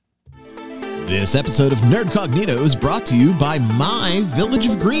This episode of Nerdcognito is brought to you by my Village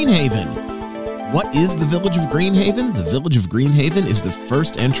of Greenhaven. What is the Village of Greenhaven? The Village of Greenhaven is the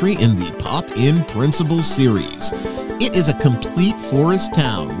first entry in the Pop-In Principles series. It is a complete forest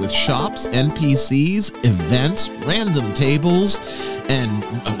town with shops, NPCs, events, random tables, and,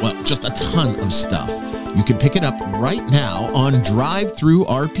 just a ton of stuff. You can pick it up right now on Drive-Thru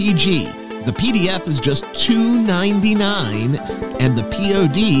RPG. The PDF is just $2.99, and the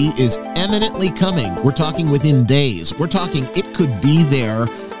POD is eminently coming. We're talking within days. We're talking it could be there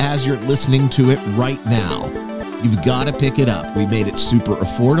as you're listening to it right now. You've got to pick it up. We made it super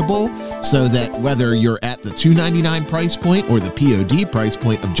affordable so that whether you're at the $2.99 price point or the POD price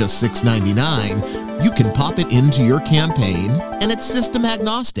point of just $6.99, you can pop it into your campaign, and it's system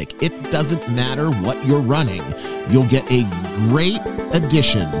agnostic. It doesn't matter what you're running. You'll get a great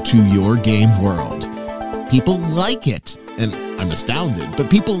addition to your game world. People like it, and I'm astounded,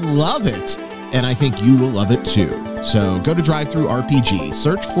 but people love it, and I think you will love it too. So go to Drive-Thru RPG,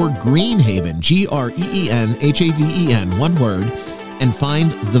 search for Greenhaven, Greenhaven, one word, and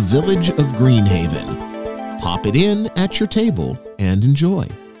find the Village of Greenhaven. Pop it in at your table and enjoy.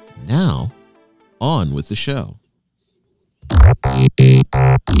 Now, on with the show.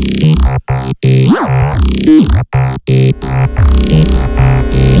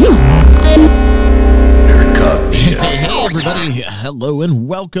 Hey, everybody. Hello and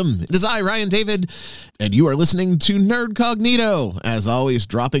welcome. It is I, Ryan David, and you are listening to Nerdcognito, as always,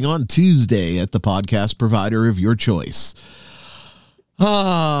 dropping on Tuesday at the podcast provider of your choice.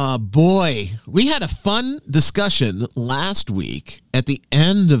 Boy, we had a fun discussion last week at the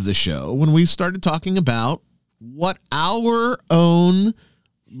end of the show when we started talking about what our own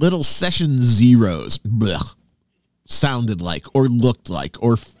little session zeros sounded like or looked like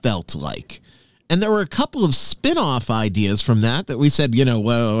or felt like. And there were a couple of spin-off ideas from that we said,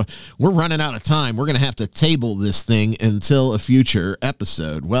 we're running out of time. We're going to have to table this thing until a future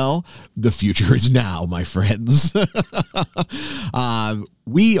episode. Well, the future is now, my friends.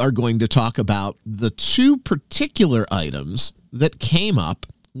 We are going to talk about the two particular items that came up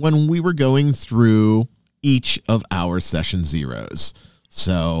when we were going through each of our session zeros.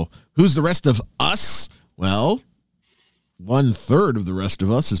 So who's the rest of us? Well, 1/3 of the rest of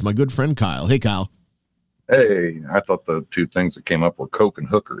us is my good friend Kyle. Hey, Kyle. Hey, I thought the two things that came up were Coke and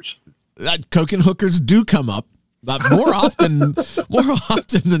hookers. Coke and hookers do come up more often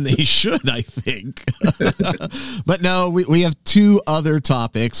than they should, I think. But no, we have two other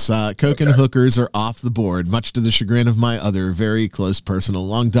topics. Coke and hookers are off the board, much to the chagrin of my other very close personal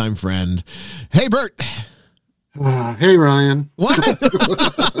longtime friend. Hey, Bert. Hey, Ryan. What?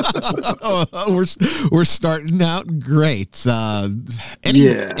 we're starting out great.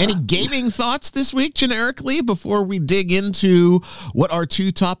 Any gaming thoughts this week generically before we dig into what our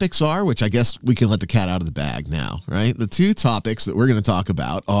two topics are, which I guess we can let the cat out of the bag now, right? The two topics that we're going to talk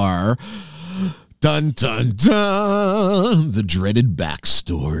about are dun dun dun, the dreaded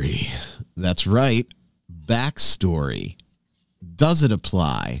backstory. That's right. Backstory. Does it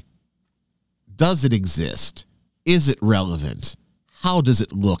apply? Does it exist? Is it relevant? How does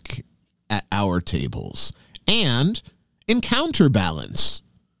it look at our tables? And in counterbalance,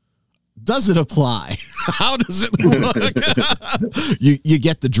 does it apply? How does it look? You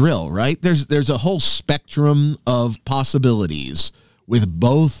get the drill, right? There's a whole spectrum of possibilities with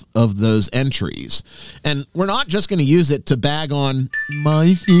both of those entries. And we're not just going to use it to bag on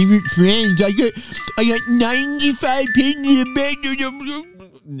my favorite friends. I got 95 pennies.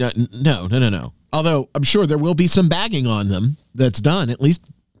 No. Although I'm sure there will be some bagging on them that's done, at least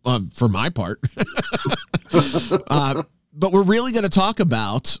for my part. But we're really going to talk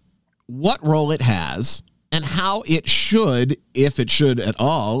about what role it has and how it should, if it should at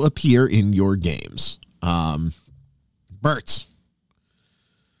all, appear in your games. Bert,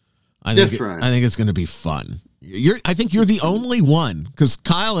 I think it's going to be fun. I think you're the only one, because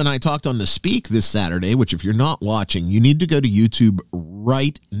Kyle and I talked on the Speak this Saturday, which if you're not watching, you need to go to YouTube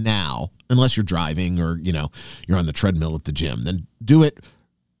right now, unless you're driving or, you're on the treadmill at the gym. Then do it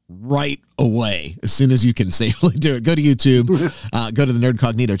right away as soon as you can safely do it. Go to YouTube, go to the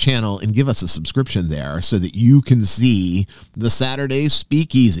Nerdcognito channel and give us a subscription there so that you can see the Saturday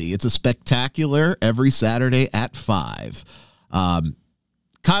Speakeasy. It's a spectacular every Saturday at 5.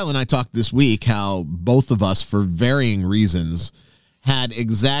 Kyle and I talked this week how both of us, for varying reasons, had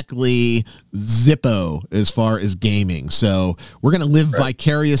exactly Zippo as far as gaming. So we're going to live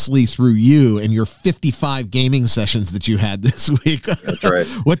vicariously through you and your 55 gaming sessions that you had this week. That's right.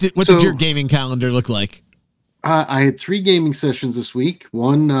 What did your gaming calendar look like? I had 3 gaming sessions this week.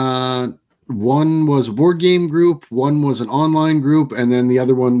 One One was a board game group, one was an online group, and then the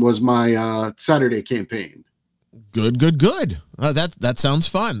other one was my Saturday campaign. Good. That sounds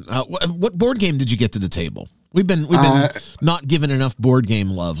fun. What board game did you get to the table? We've been not given enough board game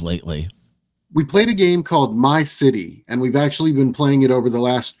love lately. We played a game called My City, and we've actually been playing it over the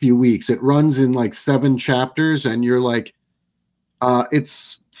last few weeks. It runs in like 7 chapters, and you're like,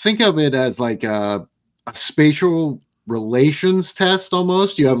 think of it as like a spatial relations test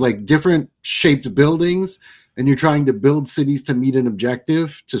almost. You have like different shaped buildings, and you're trying to build cities to meet an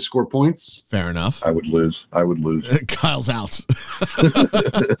objective to score points. Fair enough. I would lose. Kyle's out.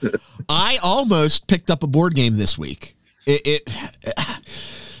 I almost picked up a board game this week.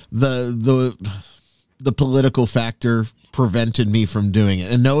 The political factor prevented me from doing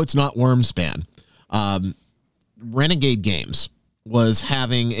it. And no, it's not Wormspan. Renegade Games was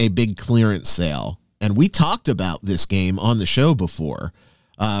having a big clearance sale, and we talked about this game on the show before.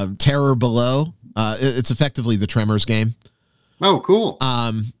 Terror Below. It's effectively the Tremors game. Oh, cool.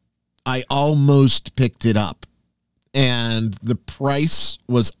 I almost picked it up, and the price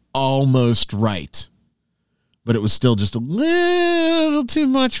was almost right, but it was still just a little too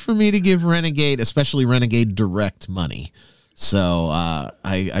much for me to give Renegade, especially Renegade Direct, money. So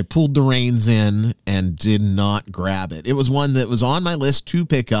I pulled the reins in and did not grab it. It was one that was on my list to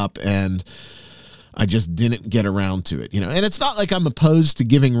pick up, and I just didn't get around to it, And it's not like I'm opposed to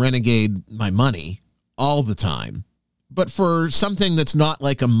giving Renegade my money all the time, but for something that's not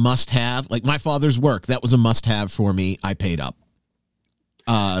like a must-have, like My Father's Work, that was a must-have for me. I paid up.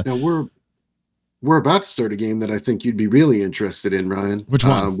 Now we're about to start a game that I think you'd be really interested in, Ryan. Which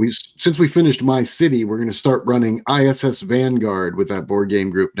one? Since we finished My City, we're going to start running ISS Vanguard with that board game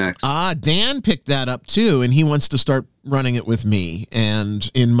group next. Dan picked that up too, and he wants to start running it with me. And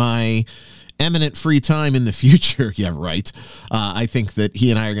in my eminent free time in the future, yeah, right, I think that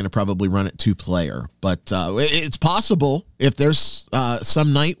he and I are going to probably run it 2-player. But it's possible if there's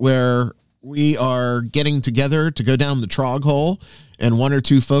some night where we are getting together to go down the trog hole and one or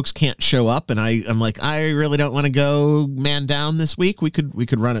two folks can't show up, and I'm like, I really don't want to go man down this week. We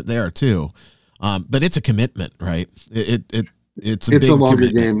could run it there too, but it's a commitment, right? It's a longer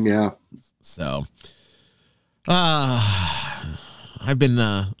commitment. game, yeah. So, I've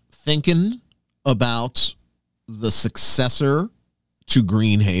been thinking about the successor to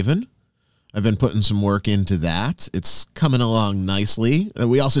Greenhaven. I've been putting some work into that. It's coming along nicely.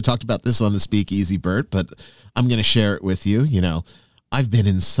 We also talked about this on the Speakeasy, Bert, but I'm going to share it with you. I've been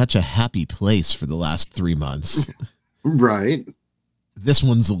in such a happy place for the last 3 months. Right. This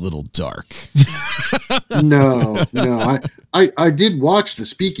one's a little dark. No. I did watch the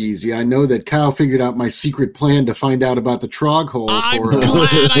Speakeasy. I know that Kyle figured out my secret plan to find out about the trog hole. I'm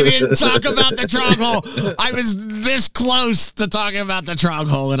glad I didn't talk about the trog hole. I was this close to talking about the trog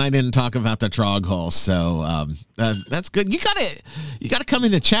hole, and I didn't talk about the trog hole. So that's good. You gotta come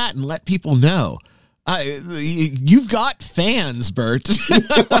in the chat and let people know. You've got fans, Bert.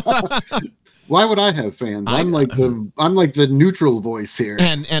 Why would I have fans? I'm like the neutral voice here.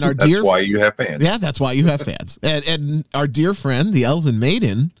 And our that's why you have fans. Yeah, that's why you have fans. And our dear friend, the Elven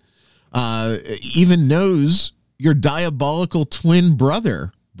Maiden, even knows your diabolical twin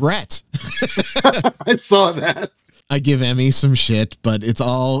brother, Brett. I saw that. I give Emmy some shit, but it's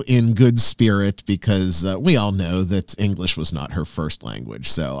all in good spirit because we all know that English was not her first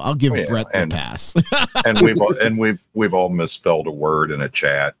language. So I'll give Brett the pass. and we've all misspelled a word in a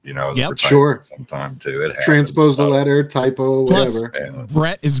chat, Yep, sure. Sometime too. It happens. Transposed a letter, typo, Plus, whatever.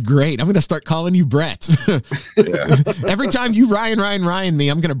 Brett is great. I'm going to start calling you Brett. Yeah. Every time you Ryan me,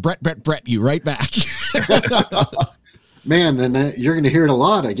 I'm going to Brett you right back. Man, then you're going to hear it a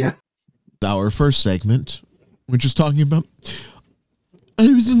lot, I guess. Our first segment, we're just talking about, I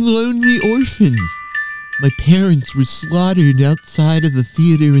was a lonely orphan. My parents were slaughtered outside of the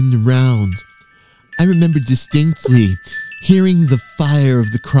theater in the round. I remember distinctly hearing the fire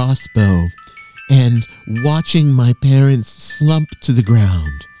of the crossbow and watching my parents slump to the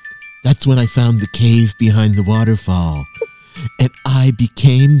ground. That's when I found the cave behind the waterfall, and I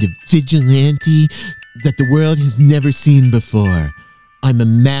became the vigilante that the world has never seen before. I'm a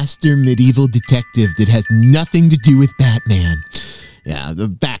master medieval detective that has nothing to do with Batman. Yeah, the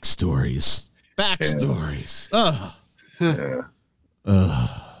backstories. Backstories. Ugh. Yeah.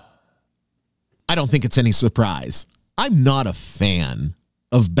 I don't think it's any surprise. I'm not a fan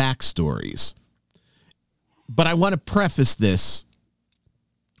of backstories. But I want to preface this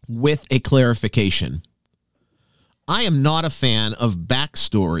with a clarification. I am not a fan of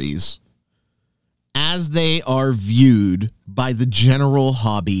backstories as they are viewed by the general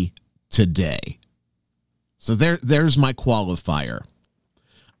hobby today. So there's my qualifier.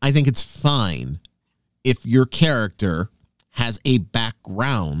 I think it's fine if your character has a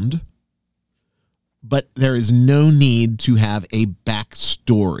background, but there is no need to have a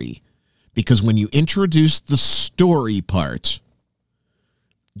backstory, because when you introduce the story part,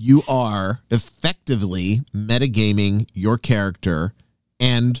 you are effectively metagaming your character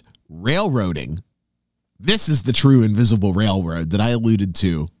and railroading. This is the true invisible railroad that I alluded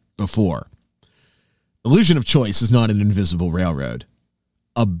to before. Illusion of choice is not an invisible railroad.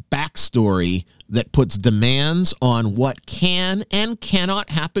 A backstory that puts demands on what can and cannot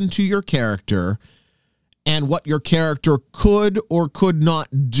happen to your character and what your character could or could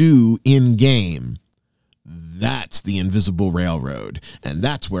not do in game. That's the invisible railroad. And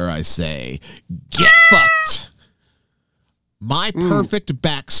that's where I say, get fucked. My perfect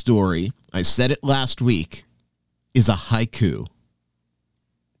backstory, I said it last week, is a haiku.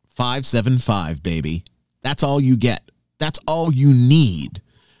 575, baby. That's all you get. That's all you need.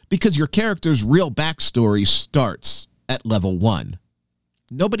 Because your character's real backstory starts at level 1.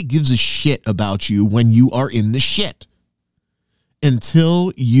 Nobody gives a shit about you when you are in the shit.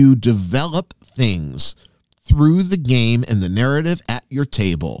 Until you develop things through the game and the narrative at your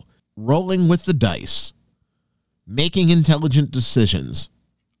table, rolling with the dice, making intelligent decisions,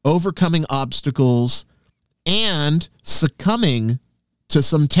 overcoming obstacles, and succumbing to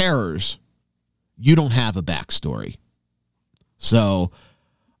some terrors, you don't have a backstory. So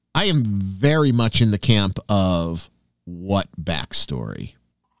I am very much in the camp of what backstory.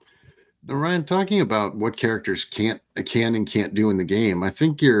 Now, Ryan, talking about what characters can and can't do in the game, I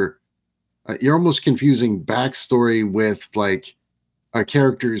think you're almost confusing backstory with like a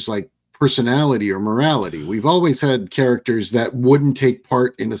character's like personality or morality. We've always had characters that wouldn't take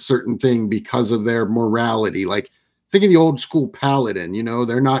part in a certain thing because of their morality. Like, think of the old school paladin,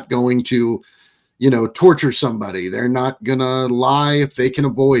 they're not going to, torture somebody. They're not gonna lie if they can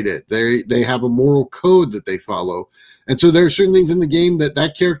avoid it. They have a moral code that they follow. And so there are certain things in the game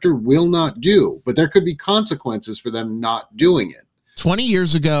that character will not do, but there could be consequences for them not doing it. 20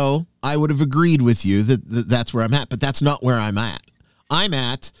 years ago, I would have agreed with you that that's where I'm at, but that's not where I'm at. I'm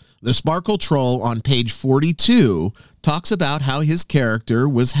at the Sparkle Troll on page 42 talks about how his character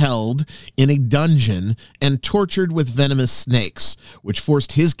was held in a dungeon and tortured with venomous snakes, which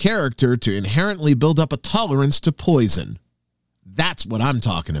forced his character to inherently build up a tolerance to poison. That's what I'm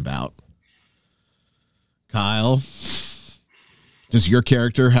talking about. Kyle, does your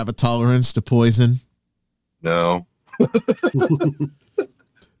character have a tolerance to poison? No.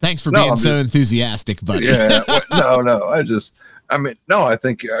 Thanks for being so enthusiastic, buddy. Yeah. No. I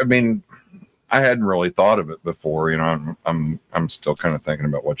mean, I hadn't really thought of it before. I'm still kind of thinking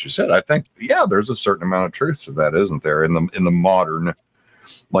about what you said. I think, yeah, there's a certain amount of truth to that, isn't there? In the modern,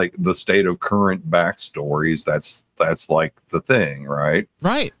 like the state of current backstories, that's like the thing, right?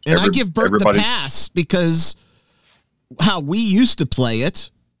 Right. And I give Bert the pass because how we used to play it,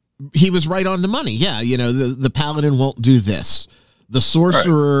 he was right on the money. Yeah, the paladin won't do this. The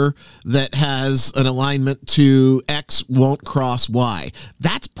sorcerer that has an alignment to X won't cross Y.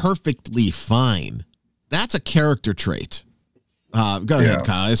 That's perfectly fine. That's a character trait. Go ahead,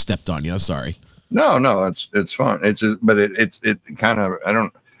 Kyle. I stepped on you. I'm sorry. No, it's fine. It's just, but it kind of, I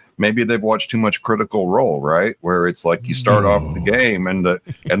don't, maybe they've watched too much Critical Role, right? Where it's like you start off the game and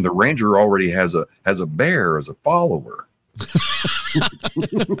the ranger already has a bear as a follower.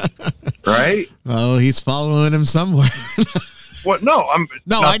 Right? Oh, he's following him somewhere. What? No,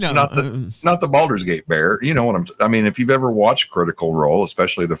 I know. Not the Baldur's Gate bear. You know what I mean, if you've ever watched Critical Role,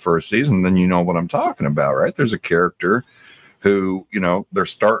 especially the first season, then you know what I'm talking about, right? There's a character who, they're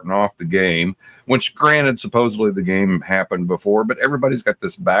starting off the game, which granted, supposedly the game happened before, but everybody's got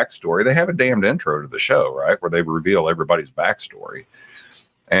this backstory. They have a damned intro to the show, right? Where they reveal everybody's backstory.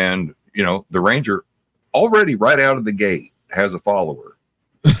 And, the ranger already right out of the gate has a follower.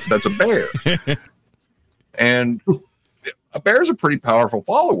 That's a bear. And a bear's a pretty powerful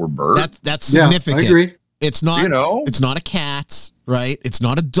follower, Bert. That's significant. I agree. It's not, it's not a cat, right? It's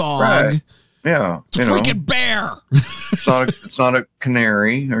not a dog. Right. Yeah. It's a freaking bear. It's not a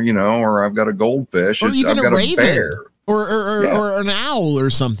canary or I've got a goldfish. Or even I've got a raven. A bear. Or an owl or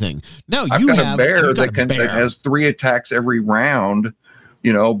something. No, I've got a bear that has 3 attacks every round,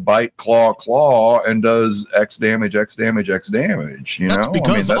 bite, claw, and does X damage. That's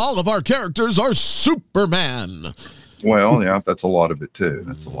because all of our characters are Superman. Well, yeah, that's a lot of it too.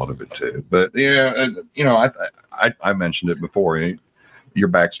 But yeah, I mentioned it before. Your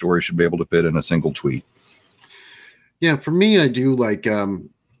backstory should be able to fit in a single tweet. Yeah, for me, I do like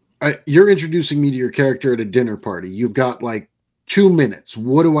you're introducing me to your character at a dinner party. You've got like 2 minutes.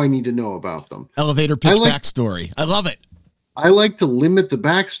 What do I need to know about them? Elevator pitch backstory. I love it. I like to limit the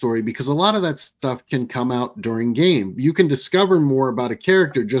backstory because a lot of that stuff can come out during game. You can discover more about a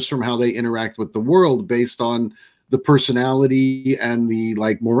character just from how they interact with the world based on the personality and the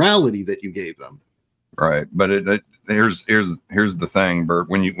like morality that you gave them. Right. But here's the thing, Bert,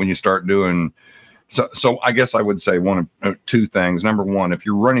 when you start doing so I guess I would say one of two things. Number one, if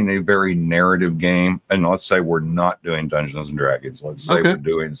you're running a very narrative game, and let's say we're not doing Dungeons and Dragons, let's say we're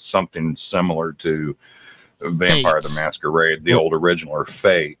doing something similar to Vampire the Masquerade, the old original, or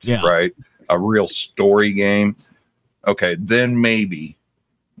Fate, right? A real story game. Okay, then maybe,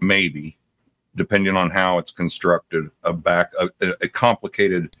 depending on how it's constructed, a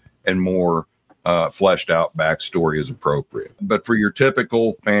complicated and more fleshed out backstory is appropriate. But for your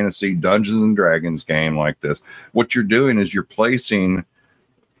typical fantasy Dungeons and Dragons game like this, what you're doing is you're placing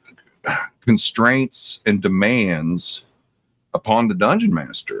constraints and demands upon the dungeon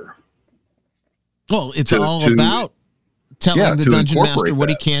master. Well, it's all about telling the dungeon master what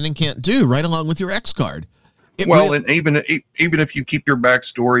he can and can't do, right along with your X card. And even if you keep your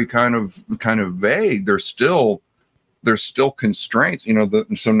backstory kind of vague, there's still constraints.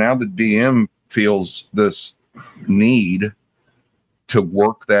 So now the DM feels this need to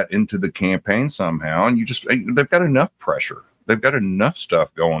work that into the campaign somehow, and they've got enough pressure. They've got enough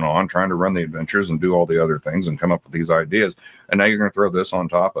stuff going on, trying to run the adventures and do all the other things and come up with these ideas, and now you're going to throw this on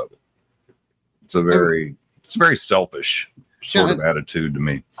top of it. It's a very selfish sort of attitude to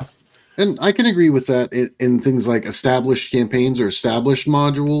me. And I can agree with that in things like established campaigns or established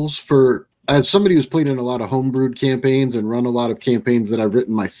modules. As somebody who's played in a lot of homebrewed campaigns and run a lot of campaigns that I've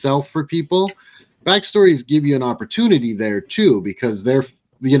written myself for people, backstories give you an opportunity there too, because they're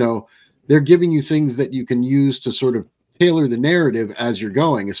giving you things that you can use to sort of tailor the narrative as you're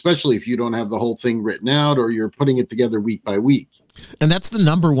going, especially if you don't have the whole thing written out or you're putting it together week by week. And that's the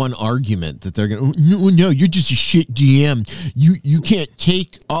number one argument that they're going to, no, you're just a shit GM. You can't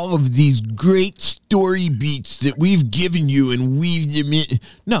take all of these great story beats that we've given you and weave them in.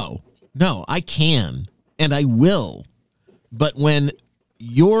 No, I can and I will. But when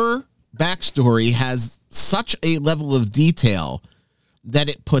your backstory has such a level of detail that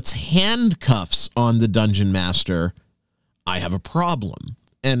it puts handcuffs on the dungeon master, I have a problem.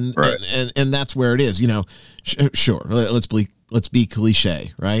 And that's where it is. Sure, let's be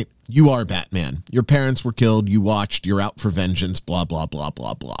cliche, right? You are Batman. Your parents were killed. You watched. You're out for vengeance. Blah, blah, blah,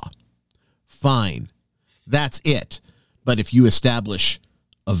 blah, blah. Fine. That's it. But if you establish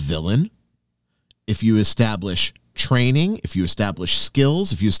a villain, if you establish training, if you establish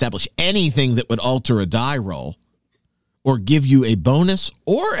skills, if you establish anything that would alter a die roll or give you a bonus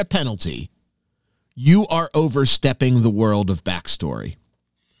or a penalty, you are overstepping the world of backstory.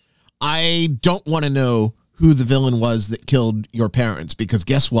 I don't want to know who the villain was that killed your parents, because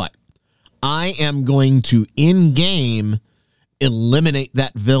guess what? I am going to, in-game, eliminate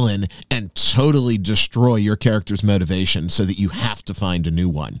that villain and totally destroy your character's motivation so that you have to find a new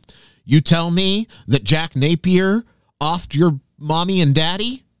one. You tell me that Jack Napier offed your mommy and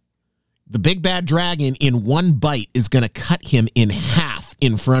daddy? The big bad dragon in one bite is going to cut him in half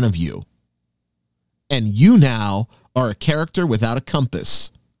in front of you. And you now are a character without a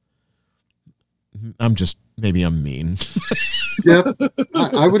compass. Maybe I'm mean. Yep,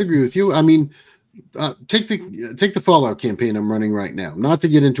 I would agree with you. I mean, take the Fallout campaign I'm running right now. Not to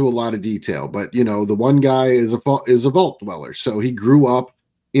get into a lot of detail, but the one guy is a vault dweller, so he grew up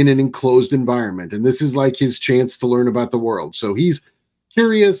in an enclosed environment, and this is like his chance to learn about the world. So he's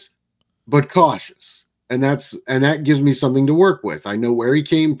curious but cautious, and that gives me something to work with. I know where he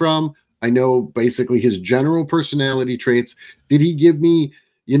came from. I know basically his general personality traits. Did he give me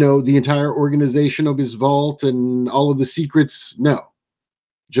the entire organization of his vault and all of the secrets? No.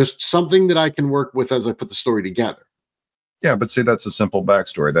 Just something that I can work with as I put the story together. Yeah, but see, that's a simple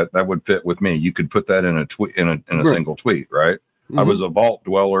backstory. That would fit with me. You could put that in a tweet, in a single tweet, right? Mm-hmm. I was a vault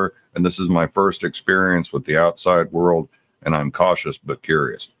dweller, and this is my first experience with the outside world, and I'm cautious but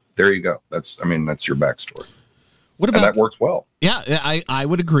curious. There you go. That's your backstory. What about, and that works well? Yeah, I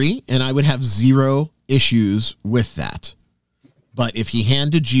would agree, and I would have zero issues with that. But if he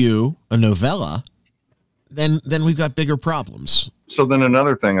handed you a novella, then we've got bigger problems. So then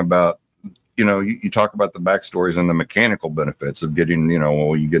another thing about, you talk about the backstories and the mechanical benefits of getting,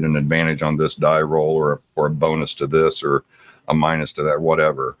 you get an advantage on this die roll or a bonus to this or a minus to that,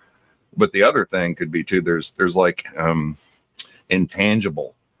 whatever. But the other thing could be too, there's like more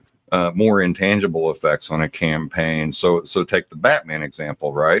intangible effects on a campaign. So take the Batman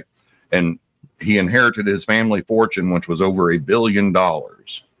example, right? And he inherited his family fortune, which was over $1 billion.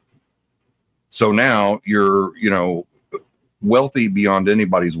 So now you're, wealthy beyond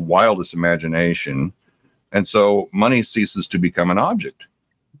anybody's wildest imagination. And so money ceases to become an object.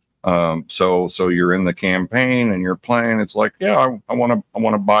 So you're in the campaign and you're playing. It's like, yeah, I want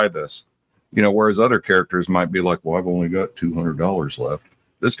to buy this, whereas other characters might be like, well, I've only got $200 left.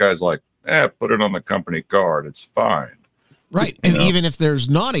 This guy's like, put it on the company card. It's fine. Right. And even if there's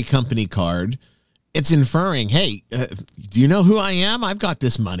not a company card, it's inferring, hey, do you know who I am? I've got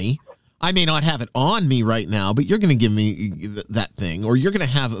this money. I may not have it on me right now, but you're going to give me that thing, or you're going to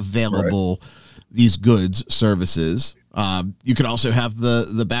have available these goods, services. You could also have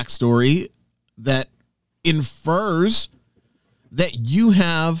the backstory that infers that you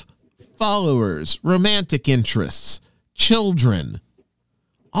have followers, romantic interests, children,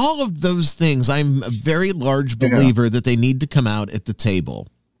 all of those things. I'm a very large believer that they need to come out at the table,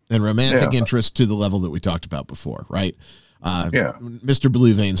 and romantic interest to the level that we talked about before, right? Mr.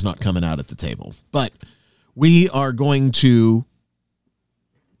 Blue Vein's not coming out at the table, but we are going to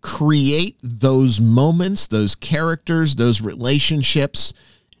create those moments, those characters, those relationships,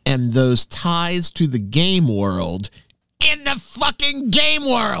 and those ties to the game world in the fucking game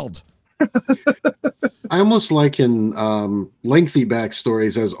world. I almost liken lengthy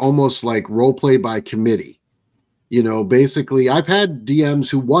backstories as almost like role play by committee. Basically, I've had DMs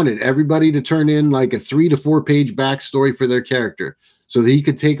who wanted everybody to turn in like a 3 to 4 page backstory for their character so that he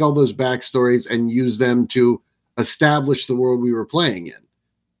could take all those backstories and use them to establish the world we were playing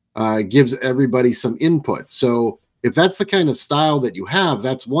in. Gives everybody some input. So if that's the kind of style that you have,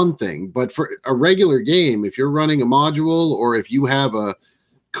 that's one thing. But for a regular game, if you're running a module or if you have a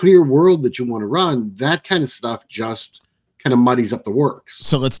clear world that you want to run, that kind of stuff just kind of muddies up the works.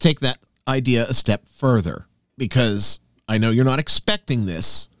 So let's take that idea a step further, because I know you're not expecting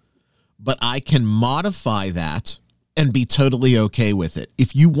this, but I can modify that and be totally okay with it.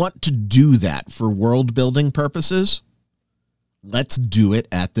 If you want to do that for world building purposes, let's do it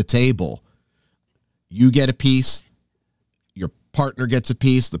at the table. You get a piece, your partner gets a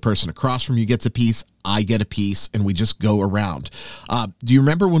piece, the person across from you gets a piece, I get a piece, and we just go around. Do you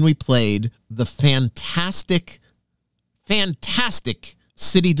remember when we played the fantastic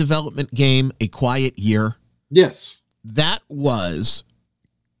city development game, A Quiet Year? Yes. That was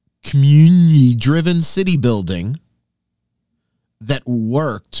community-driven city building that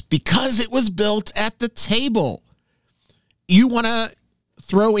worked because it was built at the table. You want to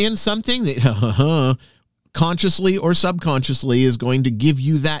throw in something that consciously or subconsciously is going to give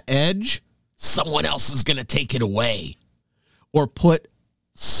you that edge, someone else is going to take it away or put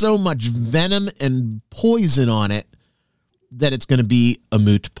so much venom and poison on it that it's going to be a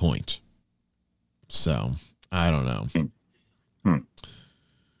moot point. So, I don't know.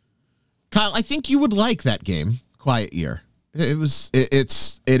 Kyle, I think you would like that game, Quiet Year. It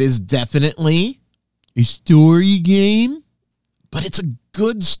is definitely a story game, but it's a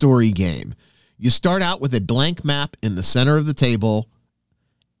good story game. You start out with a blank map in the center of the table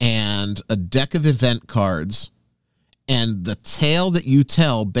and a deck of event cards, and the tale that you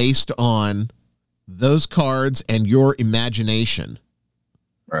tell based on those cards and your imagination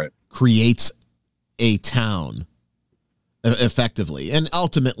creates a town effectively. And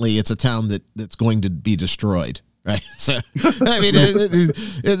ultimately, it's a town that's going to be destroyed. Right. So, I mean,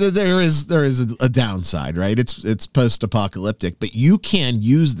 there is a downside, right? It's post-apocalyptic, but you can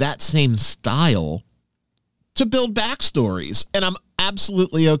use that same style to build backstories. And I'm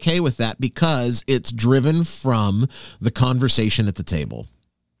absolutely okay with that because it's driven from the conversation at the table.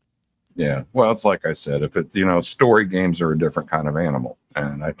 Yeah. Well, it's like I said, if it, story games are a different kind of animal.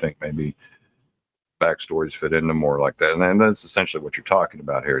 And I think maybe backstories fit into more like that. And that's essentially what you're talking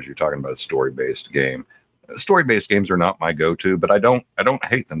about here is you're talking about a story-based game. Story-based games are not my go-to, but I don't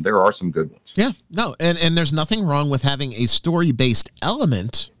hate them. There are some good ones. Yeah, no, and there's nothing wrong with having a story-based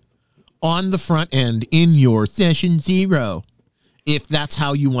element on the front end in your session 0, if that's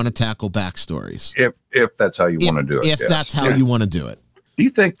how you want to tackle backstories. If that's how you want to do it. If that's how you want to do it. Do you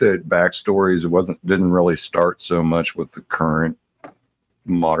think that backstories didn't really start so much with the current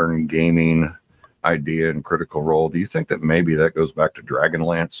modern gaming idea and Critical Role? Do you think that maybe that goes back to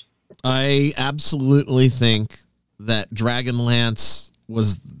Dragonlance? I absolutely think that Dragonlance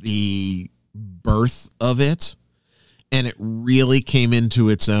was the birth of it, and it really came into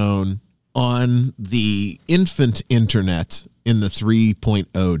its own on the infant internet in the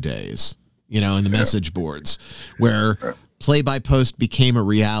 3.0 days, in the message boards, where play-by-post became a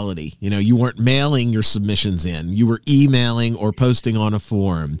reality. You weren't mailing your submissions in. You were emailing or posting on a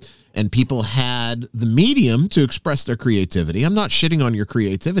forum. And people had the medium to express their creativity. I'm not shitting on your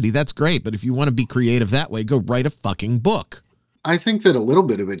creativity. That's great. But if you want to be creative that way, go write a fucking book. I think that a little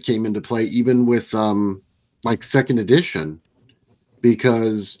bit of it came into play even with like second edition,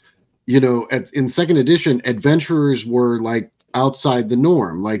 because in second edition, adventurers were like outside the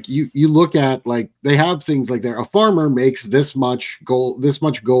norm. Like you look at, like, they have things like a farmer makes this much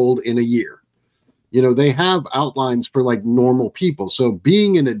gold in a year. They have outlines for like normal people. So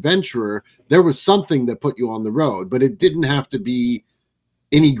being an adventurer, there was something that put you on the road, but it didn't have to be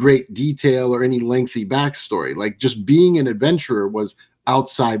any great detail or any lengthy backstory. Like, just being an adventurer was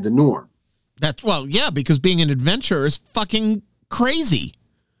outside the norm. Because being an adventurer is fucking crazy.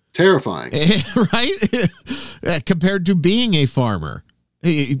 Terrifying. Right? Compared to being a farmer.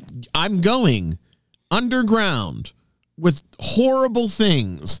 I'm going underground with horrible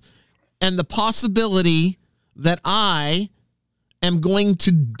things and the possibility that I am going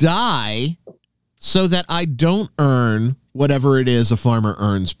to die so that I don't earn whatever it is a farmer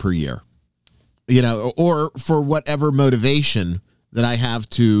earns per year, or for whatever motivation that I have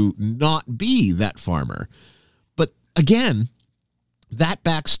to not be that farmer. But again, that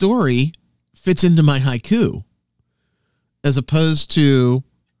backstory fits into my haiku, as opposed to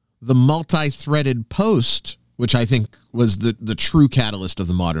the multi-threaded post, which I think was the true catalyst of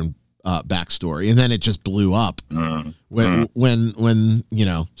the modern backstory, and then it just blew up when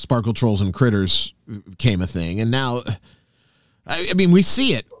Sparkle Trolls and Critters came a thing, and now, I mean, we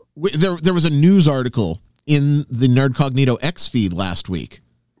see it. There was a news article in the Nerdcognito X feed last week.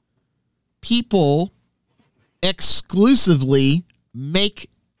 People exclusively make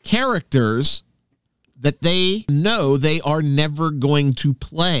characters that they know they are never going to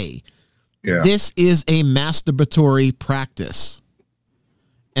play. Yeah. This is a masturbatory practice.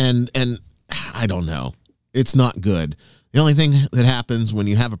 And I don't know. It's not good. The only thing that happens when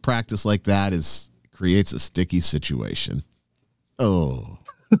you have a practice like that is it creates a sticky situation. Oh.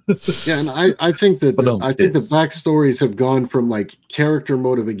 Yeah, and I think that the backstories have gone from like character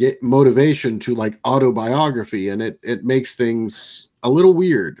motivation to like autobiography, and it makes things a little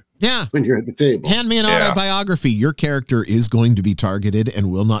weird. Yeah. When you're at the table. Hand me an autobiography. Your character is going to be targeted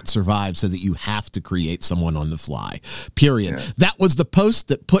and will not survive, so that you have to create someone on the fly. Period. Yeah. That was the post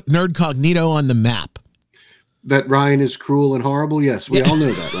that put Nerdcognito on the map. That Ryan is cruel and horrible? Yes, we all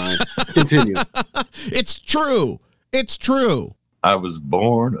know that, Ryan. Continue. It's true. It's true. I was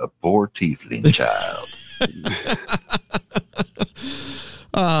born a poor tiefling child.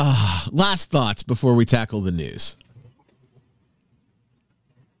 Last thoughts before we tackle the news.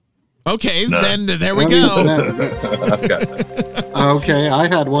 Okay, Then there we go. Okay, I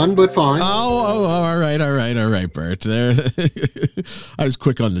had one, but fine. Oh, all right, Bert. There, I was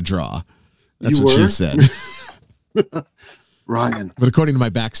quick on the draw. That's what she said. Ryan. But according to my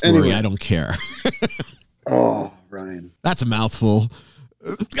backstory, anyway. I don't care. Oh, Ryan. That's a mouthful.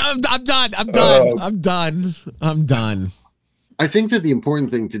 I'm done. I'm done. I think that the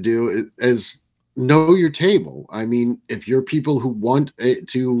important thing to do is know your table. I mean, if you're people who want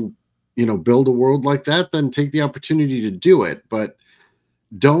to build a world like that, then take the opportunity to do it. But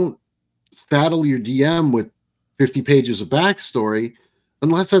don't saddle your DM with 50 pages of backstory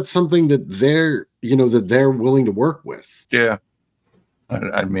unless that's something that they're willing to work with. Yeah.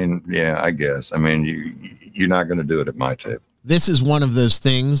 I mean, yeah, I guess. I mean, you're not going to do it at my table. This is one of those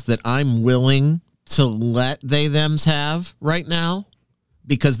things that I'm willing to let they-thems have right now,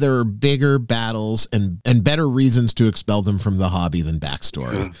 because there are bigger battles and better reasons to expel them from the hobby than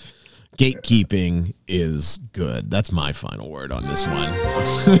backstory. Gatekeeping is good. That's my final word on this one.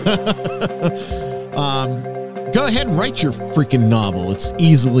 Go ahead and write your freaking novel. It's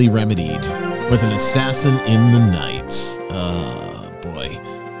easily remedied with an assassin in the night. Boy.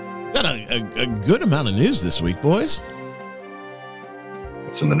 Got a good amount of news this week, boys.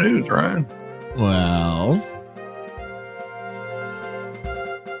 What's in the news, Ryan? Well,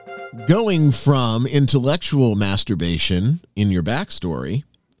 going from intellectual masturbation in your backstory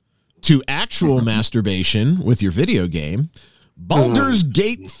to actual masturbation with your video game, Baldur's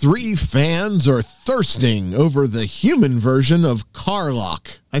Gate 3 fans are thirsting over the human version of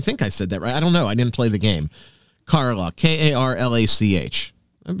Karlach. I think I said that right. I don't know. I didn't play the game. Karlach, Karlach.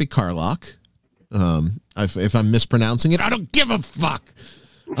 That'd be Karlach. If I'm mispronouncing it, I don't give a fuck.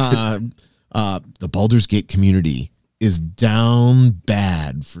 The Baldur's Gate community is down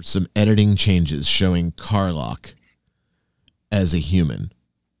bad for some editing changes showing Karlach as a human.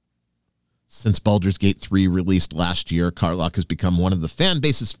 Since Baldur's Gate 3 released last year, Karlach has become one of the fan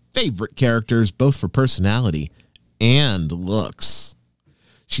base's favorite characters, both for personality and looks.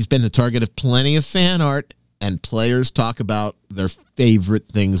 She's been the target of plenty of fan art, and players talk about their favorite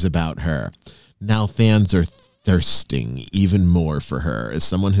things about her. Now fans are thirsting even more for her, as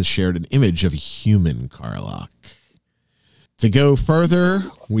someone has shared an image of a human Karlach. To go further,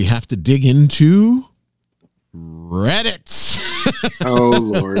 we have to dig into Reddit. Oh,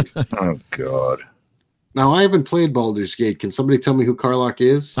 Lord. Oh, God. Now, I haven't played Baldur's Gate. Can somebody tell me who Karlach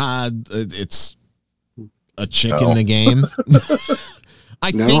is? It's a chick in the game.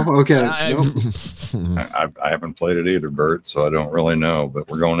 I think. Okay. I haven't played it either, Bert, so I don't really know. But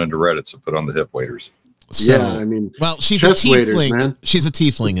we're going into Reddit, so put on the hip waders. So, yeah, I mean, well, she's a tiefling. Man. She's a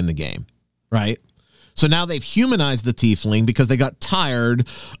tiefling in the game, right? So now they've humanized the tiefling because they got tired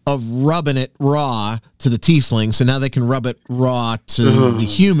of rubbing it raw to the tiefling. So now they can rub it raw to the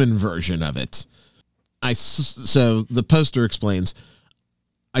human version of it. So the poster explains,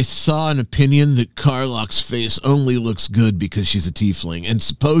 I saw an opinion that Karlach's face only looks good because she's a tiefling, and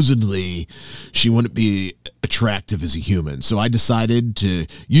supposedly she wouldn't be attractive as a human. So I decided to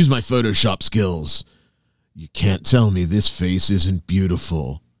use my Photoshop skills. You can't tell me this face isn't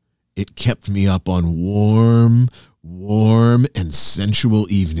beautiful. It kept me up on warm and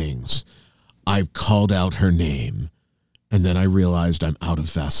sensual evenings. I called out her name, and then I realized I'm out of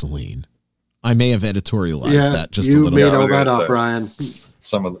Vaseline. I may have editorialized that just a little bit. You made all that up, Brian.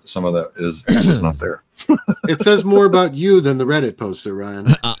 Some of that is not there. It says more about you than the Reddit poster, Ryan.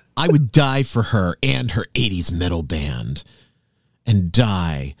 I would die for her and her 80s metal band. And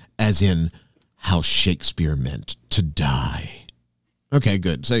die as in how Shakespeare meant to die. Okay,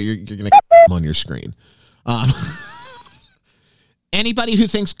 good. So you're going to on your screen. Anybody who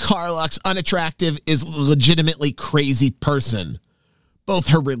thinks Karlach's unattractive is a legitimately crazy person. Both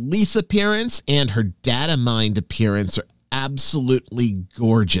her release appearance and her data mined appearance are absolutely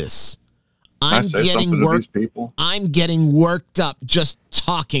gorgeous. I'm getting worked up just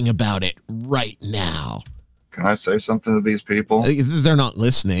talking about it right now. Can I say something to these people? They're not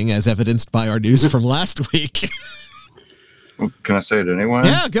listening, as evidenced by our news from last week. Can I say it anyway?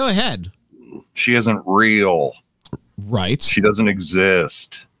 Yeah, go ahead. She isn't real. Right. She doesn't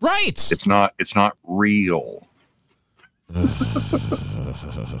exist. Right. It's not real. Oh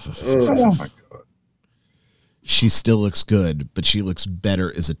my God. She still looks good, but she looks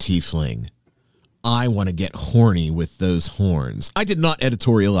better as a tiefling. I want to get horny with those horns. I did not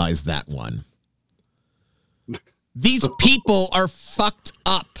editorialize that one. These people are fucked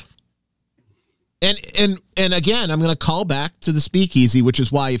up. And again, I'm going to call back to the speakeasy, which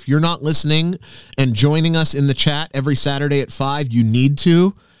is why if you're not listening and joining us in the chat every Saturday at 5, you need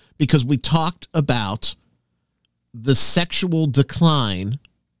to, because we talked about the sexual decline.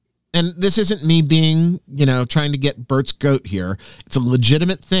 And this isn't me being, trying to get Bert's goat here. It's a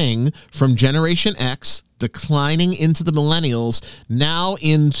legitimate thing from Generation X declining into the millennials, now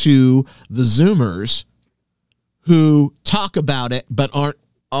into the Zoomers who talk about it but aren't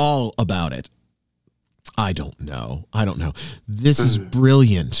all about it. I don't know. This is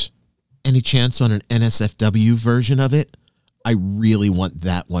brilliant. Any chance on an NSFW version of it? I really want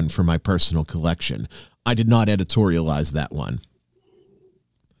that one for my personal collection. I did not editorialize that one.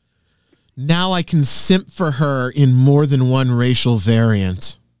 Now I can simp for her in more than one racial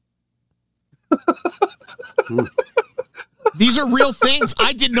variant. These are real things.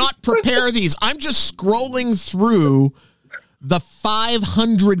 I did not prepare these. I'm just scrolling through the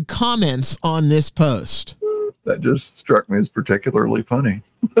 500 comments on this post. That just struck me as particularly funny.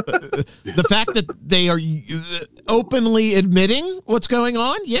 The fact that they are openly admitting what's going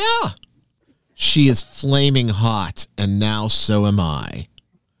on? Yeah. She is flaming hot, and now so am I.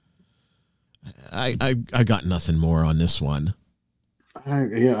 I got nothing more on this one.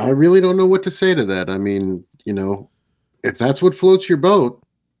 I really don't know what to say to that. I mean, if that's what floats your boat,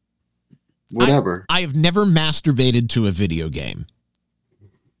 whatever. I have never masturbated to a video game.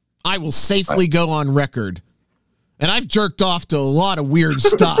 I will safely go on record. And I've jerked off to a lot of weird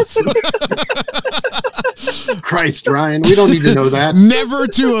stuff. Christ, Ryan, we don't need to know that. Never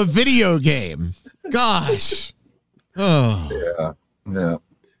to a video game. Gosh. Oh. Yeah.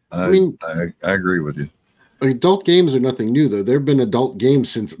 I agree with you. Adult games are nothing new, though. There have been adult games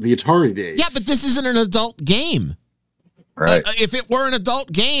since the Atari days. Yeah, but this isn't an adult game. Right. If it were an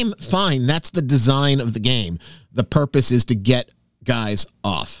adult game, fine. That's the design of the game. The purpose is to get guys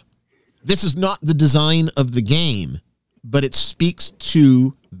off. This is not the design of the game, but it speaks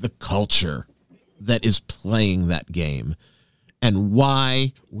to the culture that is playing that game and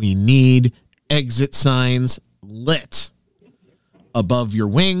why we need exit signs lit above your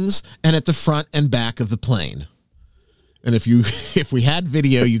wings and at the front and back of the plane. And if we had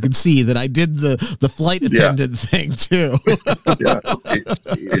video, you could see that I did the flight attendant thing too. Yeah,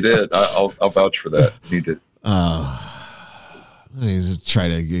 you did. I'll vouch for that. You did. Let me try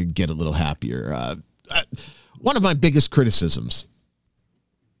to get a little happier. One of my biggest criticisms,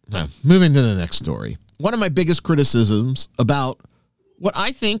 moving to the next story, one of my biggest criticisms about what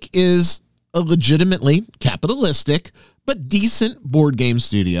I think is a legitimately capitalistic but decent board game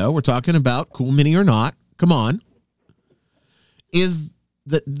studio, we're talking about Cool Mini or not, come on, is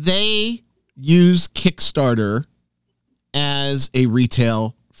that they use Kickstarter as a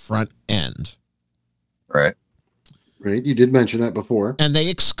retail front end. Right. Right. You did mention that before. And they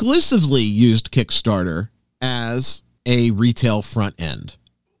exclusively used Kickstarter as a retail front end.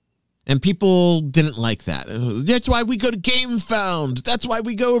 And people didn't like that. That's why we go to GameFound. That's why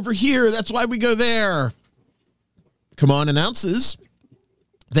we go over here. That's why we go there. Come On announces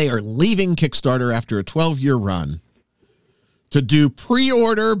they are leaving Kickstarter after a 12-year run to do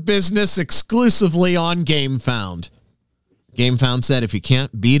pre-order business exclusively on GameFound. GameFound said if you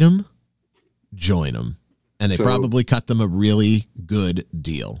can't beat them, join them. And they probably cut them a really good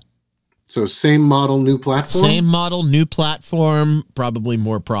deal. So same model, new platform? Same model, new platform, probably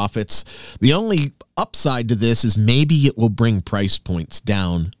more profits. The only upside to this is maybe it will bring price points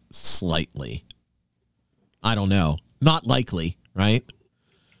down slightly. I don't know. Not likely, right?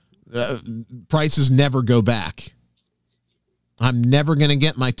 Prices never go back. I'm never going to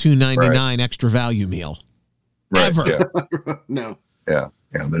get my $2.99 extra value meal. Right. Ever. Yeah. No. Yeah.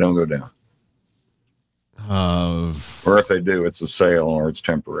 They don't go down. Or if they do, it's a sale or it's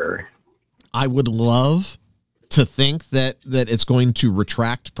temporary. I would love to think that it's going to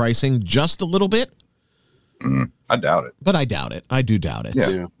retract pricing just a little bit. I doubt it. But I doubt it. I do doubt it.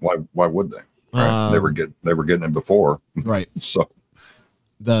 Yeah. Why would they? Right? They were getting it before. Right. So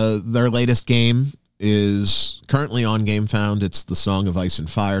their latest game is currently on GameFound. It's the Song of Ice and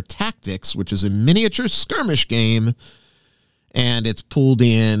Fire Tactics, which is a miniature skirmish game, and it's pulled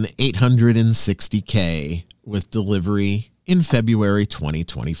in $860K with delivery in February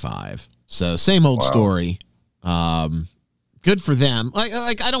 2025. So same old story. Good for them.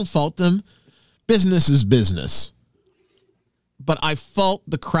 Like I don't fault them. Business is business. But I fault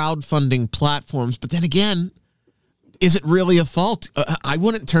the crowdfunding platforms. But then again, is it really a fault? I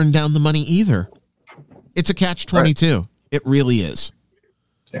wouldn't turn down the money either. It's a catch-22. Right. It really is.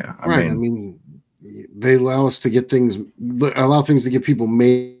 Yeah. I mean, they allow us to get things to get people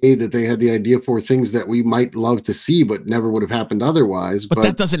made that they had the idea for, things that we might love to see, but never would have happened otherwise. But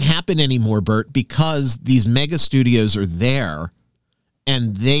that doesn't happen anymore, Bert, because these mega studios are there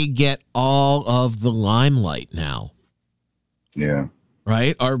and they get all of the limelight now. Yeah.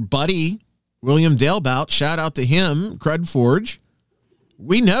 Right? Our buddy, William Dalebout, shout out to him, Crudforge.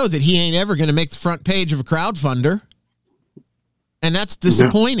 We know that he ain't ever going to make the front page of a crowdfunder. And that's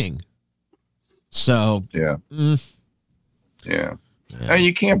disappointing. Yeah. So, yeah. And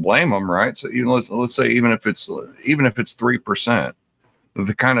you can't blame them, right? So, let's say even if it's 3%,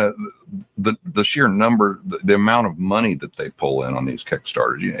 the kind of the sheer number, the amount of money that they pull in on these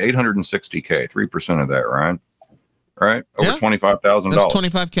Kickstarters, $860K, 3% of that, right? Right? Over $25,000. That's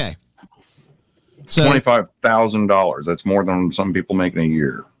 $25K. So, $25,000. That's more than some people make in a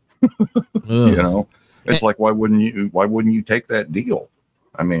year. It's like, why wouldn't you take that deal?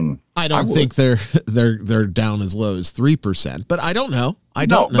 I mean, I don't think they're down as low as 3%, but I don't know. I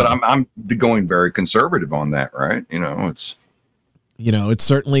don't know. But I'm going very conservative on that, right? It's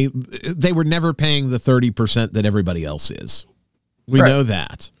certainly, they were never paying the 30% that everybody else is. We know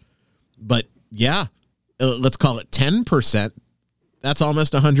that. But yeah, let's call it 10%. That's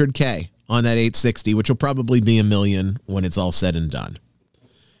almost $100K on that 860, which will probably be $1 million when it's all said and done.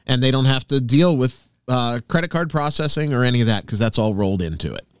 And they don't have to deal with credit card processing or any of that because that's all rolled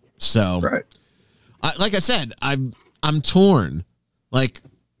into it. So, like I said, I'm torn. Like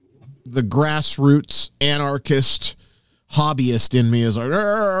the grassroots anarchist hobbyist in me is like,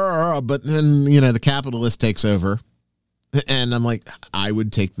 but then the capitalist takes over, and I'm like, I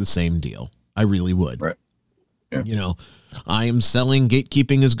would take the same deal. I really would. Right. Yeah. I am selling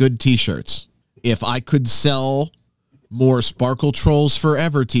Gatekeeping is Good t-shirts. If I could sell more Sparkle Trolls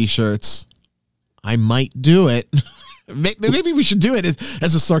Forever t-shirts, I might do it. Maybe we should do it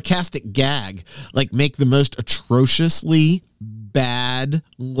as a sarcastic gag. Like make the most atrociously bad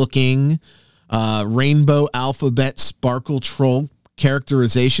looking rainbow alphabet Sparkle Troll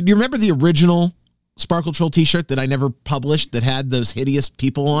characterization. Do you remember the original Sparkle Troll t-shirt that I never published that had those hideous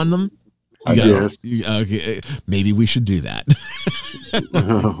people on them? Yes. Okay, maybe we should do that.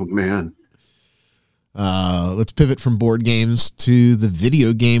 Oh, man. Let's pivot from board games to the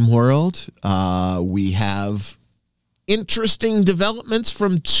video game world. We have interesting developments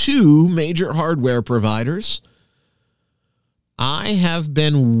from two major hardware providers. I have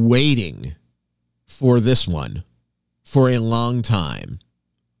been waiting for this one for a long time,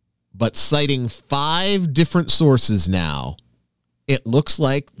 but citing 5 different sources now, it looks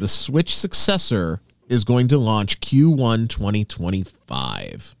like the Switch successor is going to launch Q1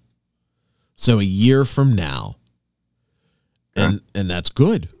 2025. So a year from now. Okay. And that's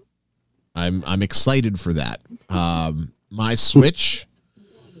good. I'm excited for that. My Switch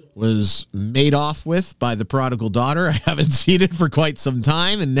was made off with by the prodigal daughter. I haven't seen it for quite some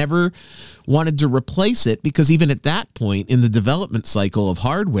time and never wanted to replace it because even at that point in the development cycle of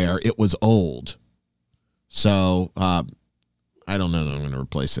hardware, it was old. So I don't know that I'm going to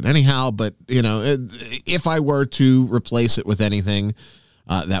replace it anyhow, but if I were to replace it with anything,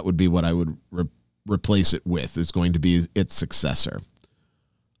 that would be what I would replace it with. Is going to be its successor.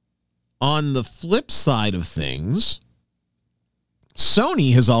 On the flip side of things,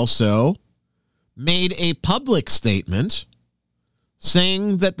 Sony has also made a public statement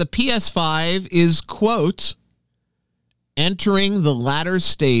saying that the PS5 is, quote, entering the latter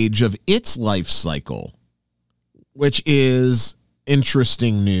stage of its life cycle, which is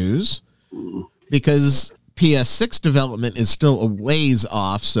interesting news because PS6 development is still a ways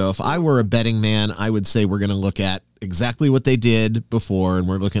off. So if I were a betting man, I would say we're going to look at exactly what they did before, and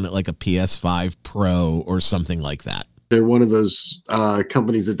we're looking at like a PS5 Pro or something like that. They're one of those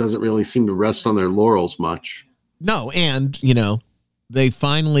companies that doesn't really seem to rest on their laurels much. No, and, they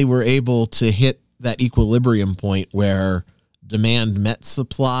finally were able to hit that equilibrium point where demand met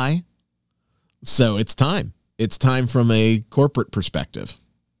supply. So it's time. It's time from a corporate perspective.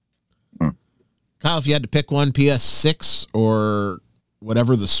 Kyle, if you had to pick one, PS6 or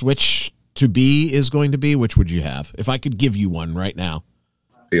whatever the Switch to be is going to be, which would you have? If I could give you one right now.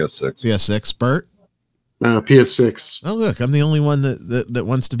 PS6. PS6, Bert? PS6. Oh, look, I'm the only one that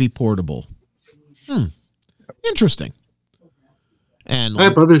wants to be portable. Interesting. And I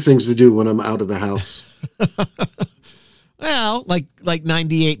have other things to do when I'm out of the house. Well, like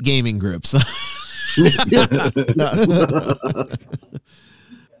 98 gaming groups.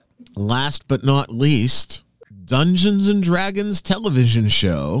 Last but not least, Dungeons and Dragons television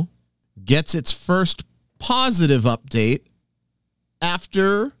show gets its first positive update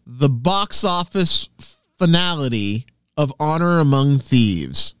after the box office finality of Honor Among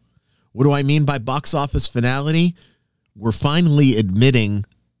Thieves. What do I mean by box office finality? We're finally admitting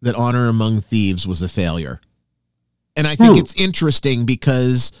that Honor Among Thieves was a failure. And I think it's interesting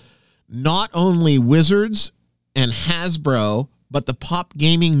because not only Wizards and Hasbro, but the pop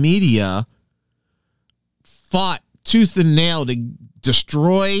gaming media fought tooth and nail to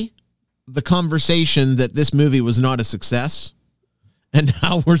destroy the conversation that this movie was not a success. And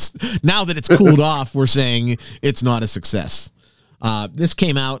now that it's cooled off, we're saying it's not a success. This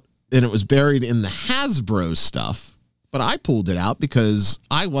came out and it was buried in the Hasbro stuff, but I pulled it out because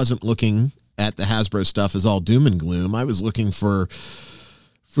I wasn't looking at the Hasbro stuff as all doom and gloom. I was looking for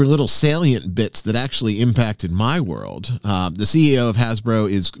little salient bits that actually impacted my world. The CEO of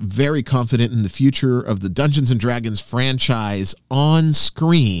Hasbro is very confident in the future of the Dungeons & Dragons franchise on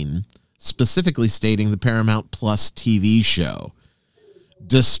screen, specifically stating the Paramount Plus TV show.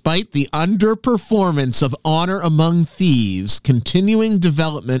 Despite the underperformance of Honor Among Thieves, continuing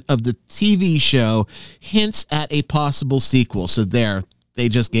development of the TV show hints at a possible sequel. So they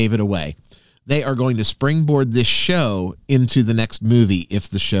just gave it away. They are going to springboard this show into the next movie if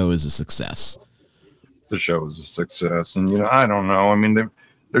the show is a success. The show is a success. And, I don't know. I mean,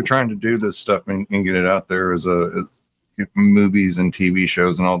 they're trying to do this stuff and get it out there as movies and TV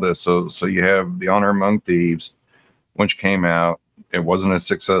shows and all this. So you have The Honor Among Thieves, which came out. It wasn't as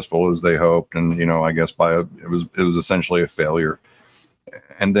successful as they hoped. And, I guess it was essentially a failure.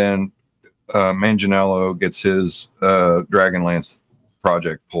 And then Manganiello gets his Dragonlance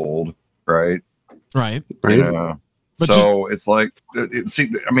project pulled. Right. So it's like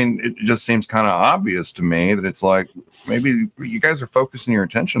it just seems kind of obvious to me that it's like maybe you guys are focusing your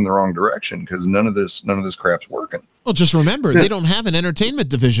attention in the wrong direction because none of this crap's working. Well, just remember they don't have an entertainment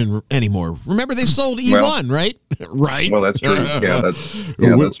division anymore. Remember they sold E1, right? Right. Well, that's true. Yeah,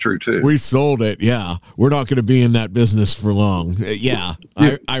 that's true too. We sold it. Yeah, we're not going to be in that business for long. Yeah,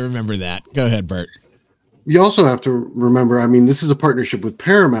 I remember that. Go ahead, Bert. You also have to remember, this is a partnership with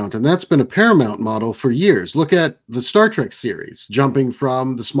Paramount, and that's been a Paramount model for years. Look at the Star Trek series, jumping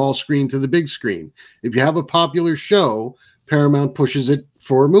from the small screen to the big screen. If you have a popular show, Paramount pushes it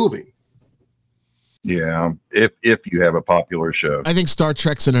for a movie. Yeah, if you have a popular show. I think Star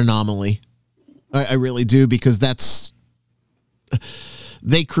Trek's an anomaly. I really do, because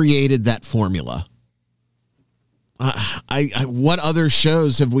they created that formula. What other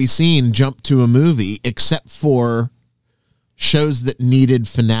shows have we seen jump to a movie except for shows that needed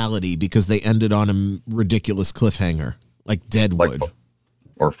finality because they ended on a ridiculous cliffhanger, like Deadwood,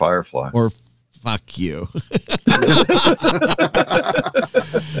 or Firefly, or fuck you.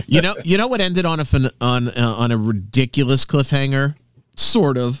 you know what ended on a ridiculous cliffhanger,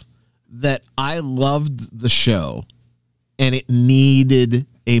 sort of. that I loved the show and it needed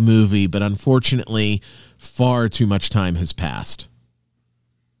a movie, but unfortunately, far too much time has passed.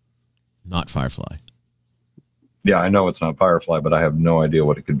 Not Firefly. Yeah, I know it's not Firefly, but I have no idea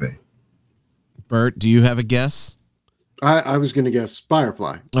what it could be. Bert, do you have a guess? I was going to guess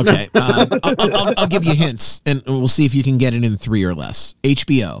Firefly. Okay. I'll give you hints, and we'll see if you can get it in 3 or less.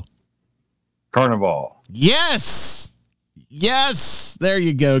 HBO. Carnival. Yes. Yes. There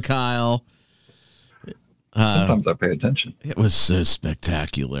you go, Kyle. Sometimes I pay attention. It was so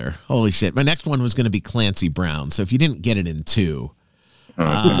spectacular. Holy shit. My next one was going to be Clancy Brown. So if you didn't get it in 2,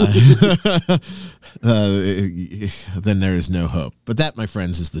 then there is no hope. But that, my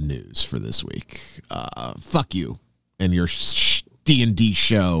friends, is the news for this week. Fuck you and your D&D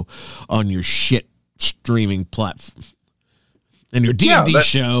show on your shit streaming platform. And your D&D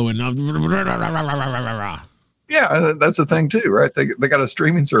show and yeah, that's the thing too, right? They got a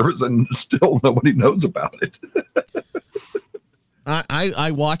streaming service and still nobody knows about it.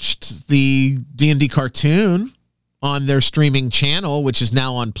 I watched the D&D cartoon on their streaming channel, which is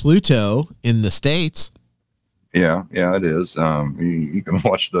now on Pluto in the States. Yeah, it is. You can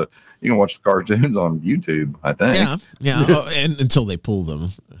watch the cartoons on YouTube, I think. Yeah, and until they pull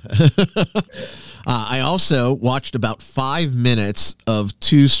them. I also watched about 5 minutes of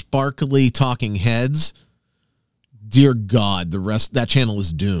 2 sparkly talking heads. Dear God, the rest that channel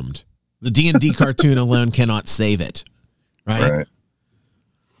is doomed. The D&D cartoon alone cannot save it. Right.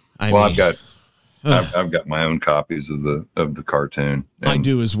 I've got my own copies of the cartoon. I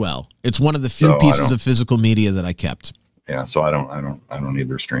do as well. It's one of the few pieces of physical media that I kept. Yeah, so I don't need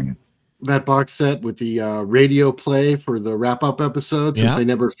their streaming. That box set with the radio play for the wrap-up episode since they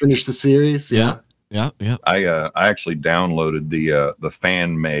never finished the series. Yeah. I actually downloaded the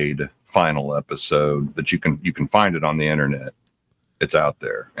fan-made final episode that you can find it on the internet. It's out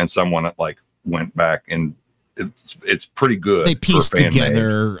there, and someone went back and it's pretty good. They pieced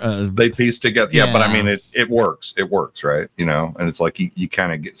together. They pieced together. Yeah, but I mean it works. It works, right? And it's like you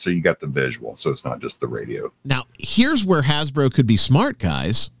kind of get you got the visual, so it's not just the radio. Now here's where Hasbro could be smart,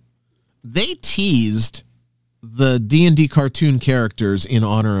 guys. They teased the D&D cartoon characters in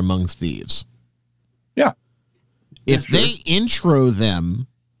Honor Among Thieves. Yeah. If they intro them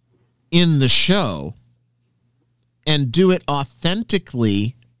in the show and do it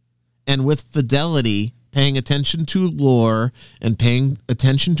authentically and with fidelity, paying attention to lore and paying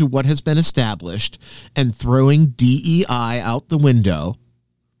attention to what has been established and throwing DEI out the window,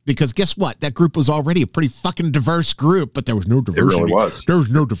 because guess what? That group was already a pretty fucking diverse group, but there was no diversity. It really was. There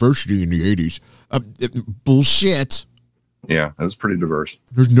was no diversity in the 80s. Bullshit. Yeah, it was pretty diverse.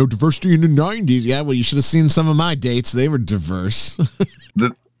 There's no diversity in the 90s. Yeah, well, you should have seen some of my dates. They were diverse.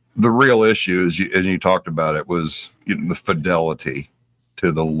 The real issue, as you talked about it, was the fidelity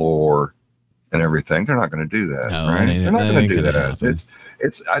to the lore and everything. They're not going to do that, right? They're not going to do that. Happen.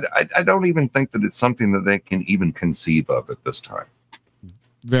 I don't even think that it's something that they can even conceive of at this time.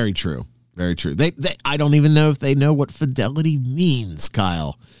 Very true. Very true. I don't even know if they know what fidelity means,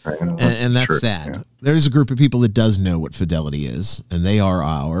 Kyle. And that's true. Sad. Yeah. There's a group of people that does know what fidelity is, and they are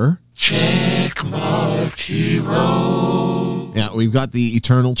our Checkmark Hero. Yeah, we've got the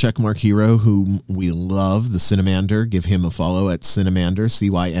eternal Checkmark Hero whom we love, the Cinemander. Give him a follow at Cinemander,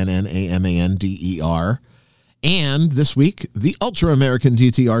 CYNNAMANDER. And this week, the Ultra American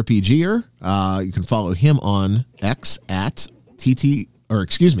TTRPGer. You can follow him on X at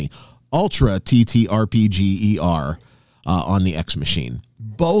Ultra TTRPGER on the X machine.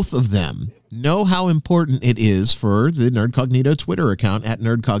 Both of them know how important it is for the Nerdcognito Twitter account at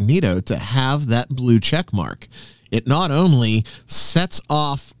Nerdcognito to have that blue check mark. It not only sets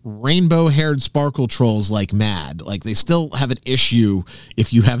off rainbow-haired sparkle trolls like mad, like they still have an issue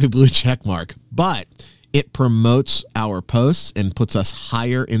if you have a blue check mark, but it promotes our posts and puts us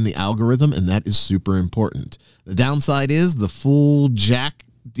higher in the algorithm, and that is super important. The downside is the full jack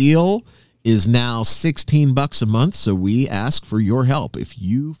deal is now $16 a month, so we ask for your help. If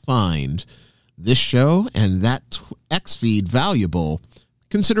you find this show and that X feed valuable,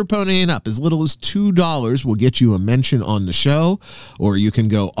 consider ponying up. As little as $2 will get you a mention on the show, or you can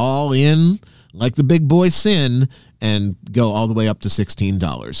go all in like the big boy Sin and go all the way up to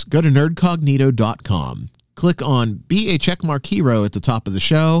 $16. Go to nerdcognito.com. Click on Be a Checkmark Hero at the top of the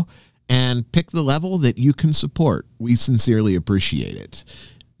show and pick the level that you can support. We sincerely appreciate it.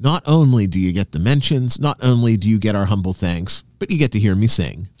 Not only do you get the mentions, not only do you get our humble thanks, but you get to hear me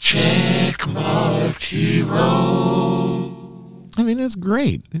sing. Checkmark Hero. I mean, it's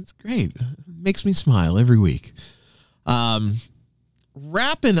great. It's great. It makes me smile every week.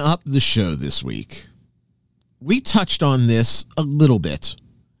 Wrapping up the show this week, we touched on this a little bit,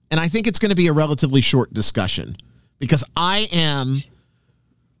 And I think it's going to be a relatively short discussion because I am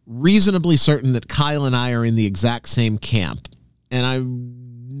reasonably certain that Kyle and I are in the exact same camp. And I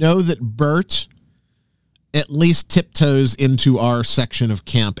know that Bert at least tiptoes into our section of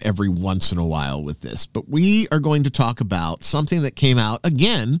camp every once in a while with this. But we are going to talk about something that came out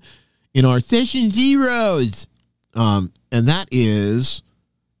again in our session zeros. And that is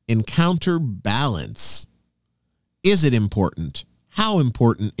encounter balance. Is it important? How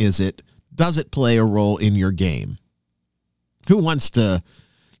important is it? Does it play a role in your game? Who wants to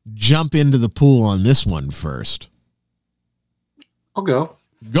jump into the pool on this one first? I'll go.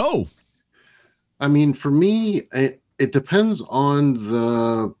 Go. I mean, for me, it depends on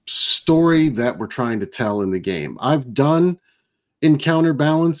the story that we're trying to tell in the game. I've done encounter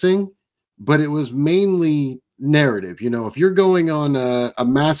balancing, but it was mainly narrative. You know, if you're going on a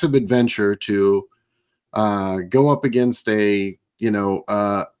massive adventure to go up against an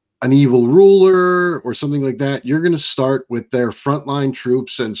evil ruler or something like that, you're going to start with their frontline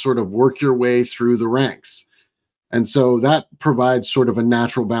troops and sort of work your way through the ranks. And so that provides sort of a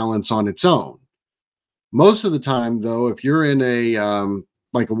natural balance on its own. Most of the time, though, if you're in a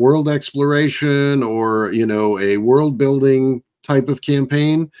like a world exploration or, a world building type of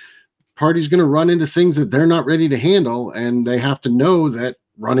campaign, party's going to run into things that they're not ready to handle, and they have to know that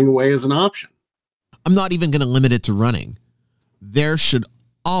running away is an option. I'm not even going to limit it to running. There should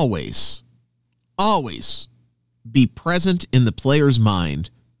always be present in the player's mind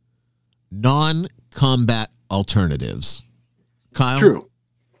non-combat alternatives. Kyle? True.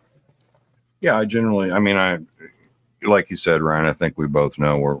 Yeah, I like you said, Ryan, I think we both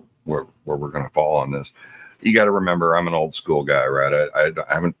know where we're going to fall on this. You got to remember, I'm an old school guy, right? I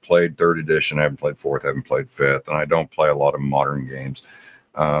haven't played 3rd edition, I haven't played 4th, I haven't played 5th, and I don't play a lot of modern games.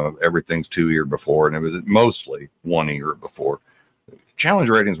 Everything's 2 year before, and it was mostly 1 year before. Challenge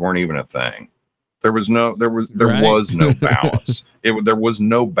ratings weren't even a thing. There was no balance. There was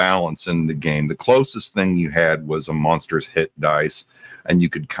no balance in the game. The closest thing you had was a monster's hit dice, and you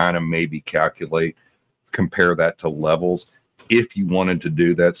could kind of maybe compare that to levels if you wanted to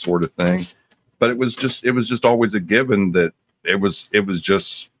do that sort of thing. But it was just always a given that it was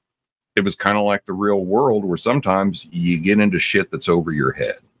kind of like the real world where sometimes you get into shit that's over your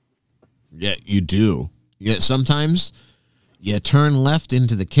head. Yeah, you do. Yeah, sometimes you turn left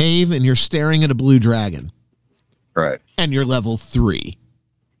into the cave and you're staring at a blue dragon. Right. And you're level 3.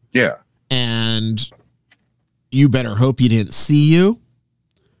 Yeah. And you better hope he didn't see you,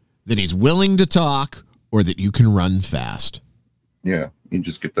 that he's willing to talk, or that you can run fast. Yeah. You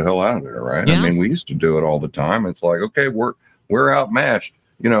just get the hell out of there, right? Yeah. I mean, we used to do it all the time. It's like, okay, we're outmatched.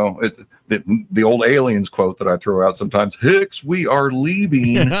 It's the old Aliens quote that I throw out sometimes. Hicks, we are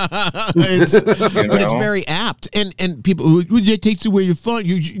leaving. But it's very apt. And people who that takes away your fun.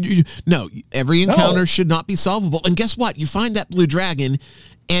 No, every encounter should not be solvable. And guess what? You find that blue dragon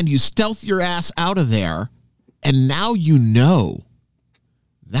and you stealth your ass out of there. And now you know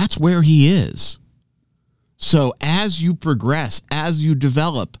that's where he is. So as you progress, as you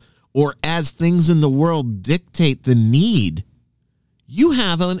develop, or as things in the world dictate the need, you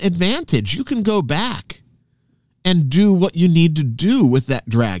have an advantage. You can go back and do what you need to do with that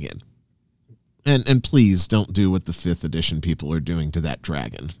dragon. And please don't do what the 5th edition people are doing to that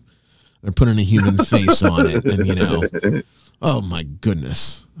dragon. They're putting a human face on it. And, oh my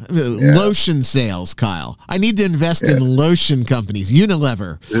goodness. Lotion sales, Kyle. I need to invest in lotion companies.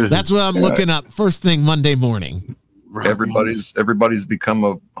 Unilever. That's what I'm looking up first thing Monday morning. Right. Everybody's become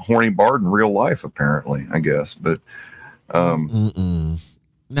a horny bard in real life, apparently, I guess. But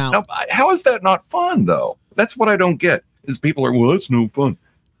now, how is that not fun, though? That's what I don't get. Is people are, well, it's no fun.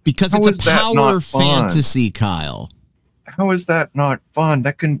 Because it's a power fantasy, Kyle. How is that not fun?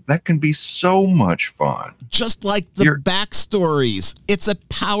 That can be so much fun. Just like the backstories. It's a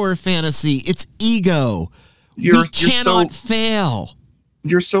power fantasy. It's ego. We cannot fail.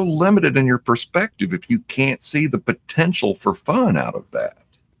 You're so limited in your perspective if you can't see the potential for fun out of that.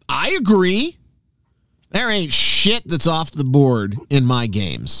 I agree. There ain't shit that's off the board in my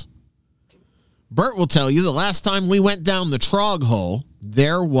games. Bert will tell you the last time we went down the Trog hole,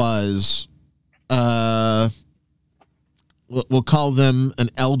 there was, we'll call them an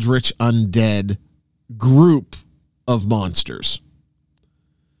eldritch undead group of monsters.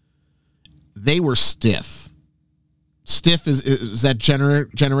 They were stiff. Stiff is that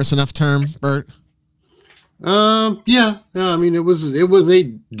generous enough term, Bert? Yeah. I mean, it was a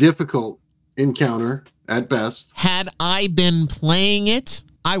difficult encounter at best. Had I been playing it,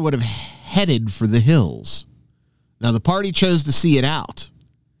 I would have headed for the hills. Now the party chose to see it out,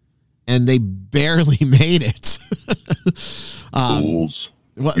 and they barely made it. Fools.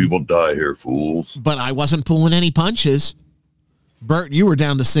 Well, You will die here, fools. but I wasn't pulling any punches. Bert, you were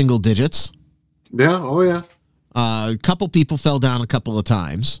down to single digits. Yeah. Oh, yeah. A couple people fell down a couple of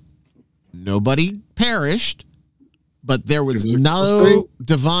times. Nobody perished, but there was no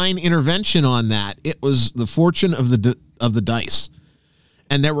divine intervention on that. It was the fortune of the dice.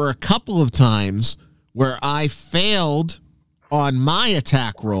 And there were a couple of times where I failed on my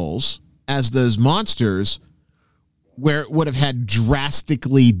attack rolls as those monsters, where it would have had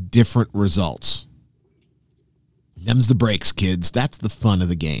drastically different results. Them's the breaks, kids. That's the fun of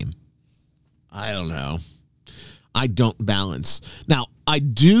the game. I don't know. I don't balance. Now, I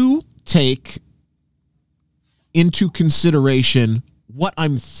do take into consideration what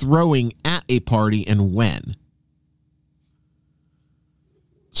I'm throwing at a party and when.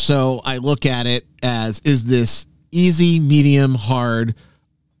 So I look at it as, is this easy, medium, hard,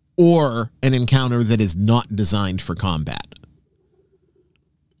 or an encounter that is not designed for combat?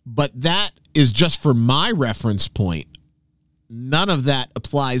 But that is just for my reference point. None of that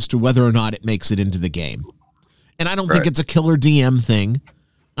applies to whether or not it makes it into the game. And I don't think it's a killer DM thing.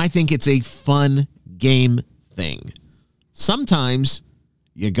 I think it's a fun game thing. Sometimes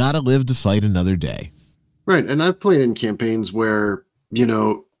you got to live to fight another day. Right. And I've played in campaigns where, you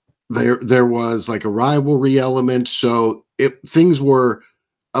know, there was like a rivalry element. So things were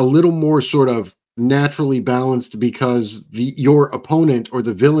a little more sort of naturally balanced because your opponent or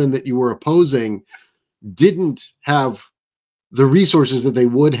the villain that you were opposing didn't have the resources that they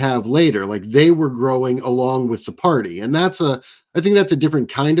would have later. Like they were growing along with the party. And I think that's a different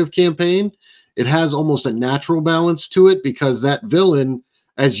kind of campaign. It has almost a natural balance to it because that villain,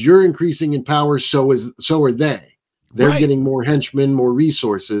 as you're increasing in power, so are they. They're getting more henchmen, more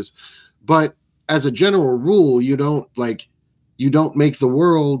resources. But as a general rule, you don't make the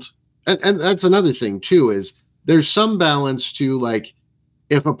world. And that's another thing too, is there's some balance to, like,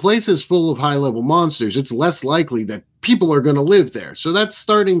 if a place is full of high level monsters, it's less likely that people are going to live there. So that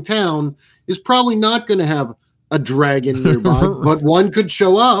starting town is probably not going to have a dragon nearby, but one could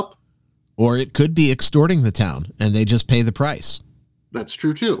show up. Or it could be extorting the town and they just pay the price. That's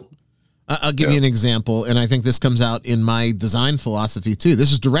true too. I'll give you an example, and I think this comes out in my design philosophy too.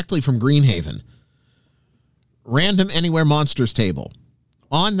 This is directly from Greenhaven. Random Anywhere Monsters table.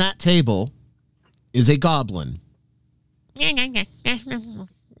 On that table is a goblin.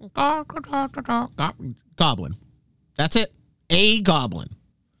 Goblin. That's it. A goblin.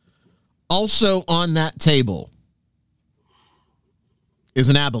 Also on that table is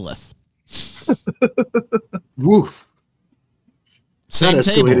an aboleth. Woof. Same that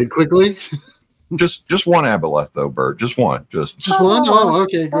escalated table. Quickly. Just one aboleth though, Bert. Just one. Just one? Oh,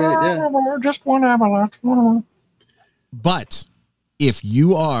 okay, great. Yeah. Just one aboleth. But if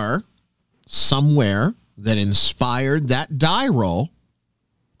you are somewhere that inspired that die roll,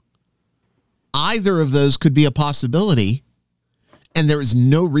 either of those could be a possibility, and there is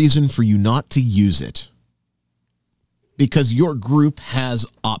no reason for you not to use it because your group has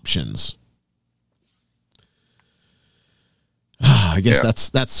options. I guess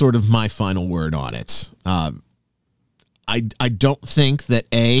that's sort of my final word on it. I don't think that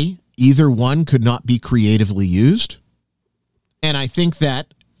either one could not be creatively used. And I think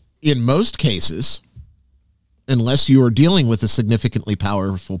that in most cases, unless you are dealing with a significantly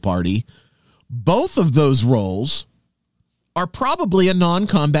powerful party, both of those roles are probably a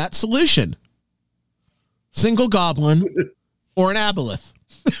non-combat solution. Single goblin or an aboleth.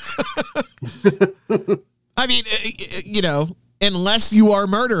 I mean, you know, unless you are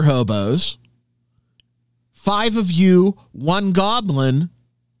murder hobos, 5 of you, 1 goblin.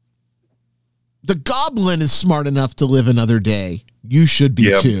 The goblin is smart enough to live another day. You should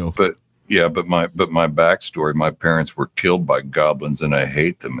be too. But my backstory, my parents were killed by goblins and I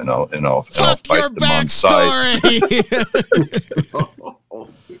hate them and I'll fight them on sight.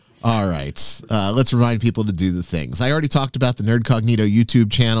 All right. Let's remind people to do the things. I already talked about the Nerdcognito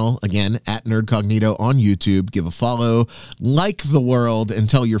YouTube channel. Again, at Nerdcognito on YouTube. Give a follow, like the world, and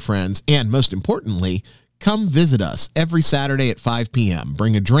tell your friends. And most importantly, come visit us every Saturday at 5 p.m.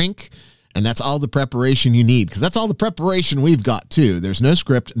 Bring a drink, and that's all the preparation you need, because that's all the preparation we've got, too. There's no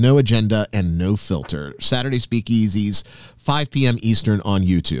script, no agenda, and no filter. Saturday Speakeasies, 5 p.m. Eastern on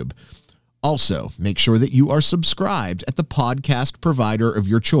YouTube. Also, make sure that you are subscribed at the podcast provider of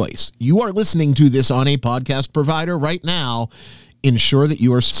your choice. You are listening to this on a podcast provider right now. Ensure that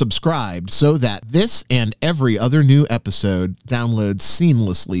you are subscribed so that this and every other new episode downloads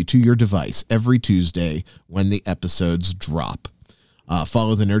seamlessly to your device every Tuesday when the episodes drop.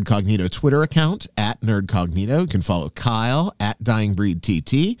 Follow the Nerdcognito Twitter account at Nerdcognito. You can follow Kyle at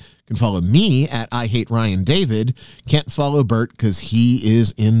DyingBreedTT. You can follow me at I Hate Ryan David. Can't follow Bert because he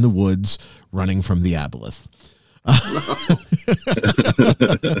is in the woods running from the aboleth.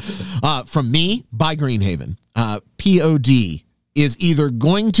 From me, by Greenhaven. POD is either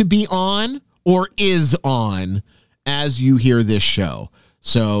going to be on or is on as you hear this show.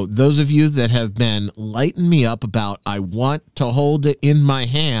 So those of you that have been lighting me up about I want to hold it in my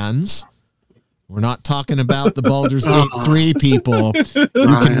hands, we're not talking about the Baldur's Gate 3 people. You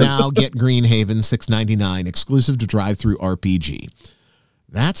can now get Greenhaven $6.99 exclusive to Drive-Thru RPG.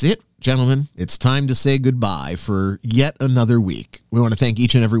 That's it, gentlemen. It's time to say goodbye for yet another week. We want to thank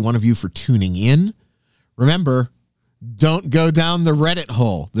each and every one of you for tuning in. Remember, don't go down the Reddit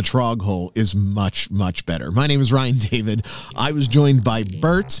hole. The Trog hole is much, much better. My name is Ryan David. I was joined by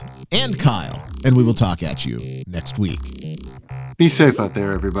Bert and Kyle, and we will talk at you next week. Be safe out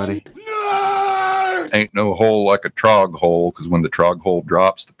there, everybody. Ain't no hole like a Trog hole, because when the Trog hole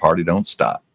drops, the party don't stop.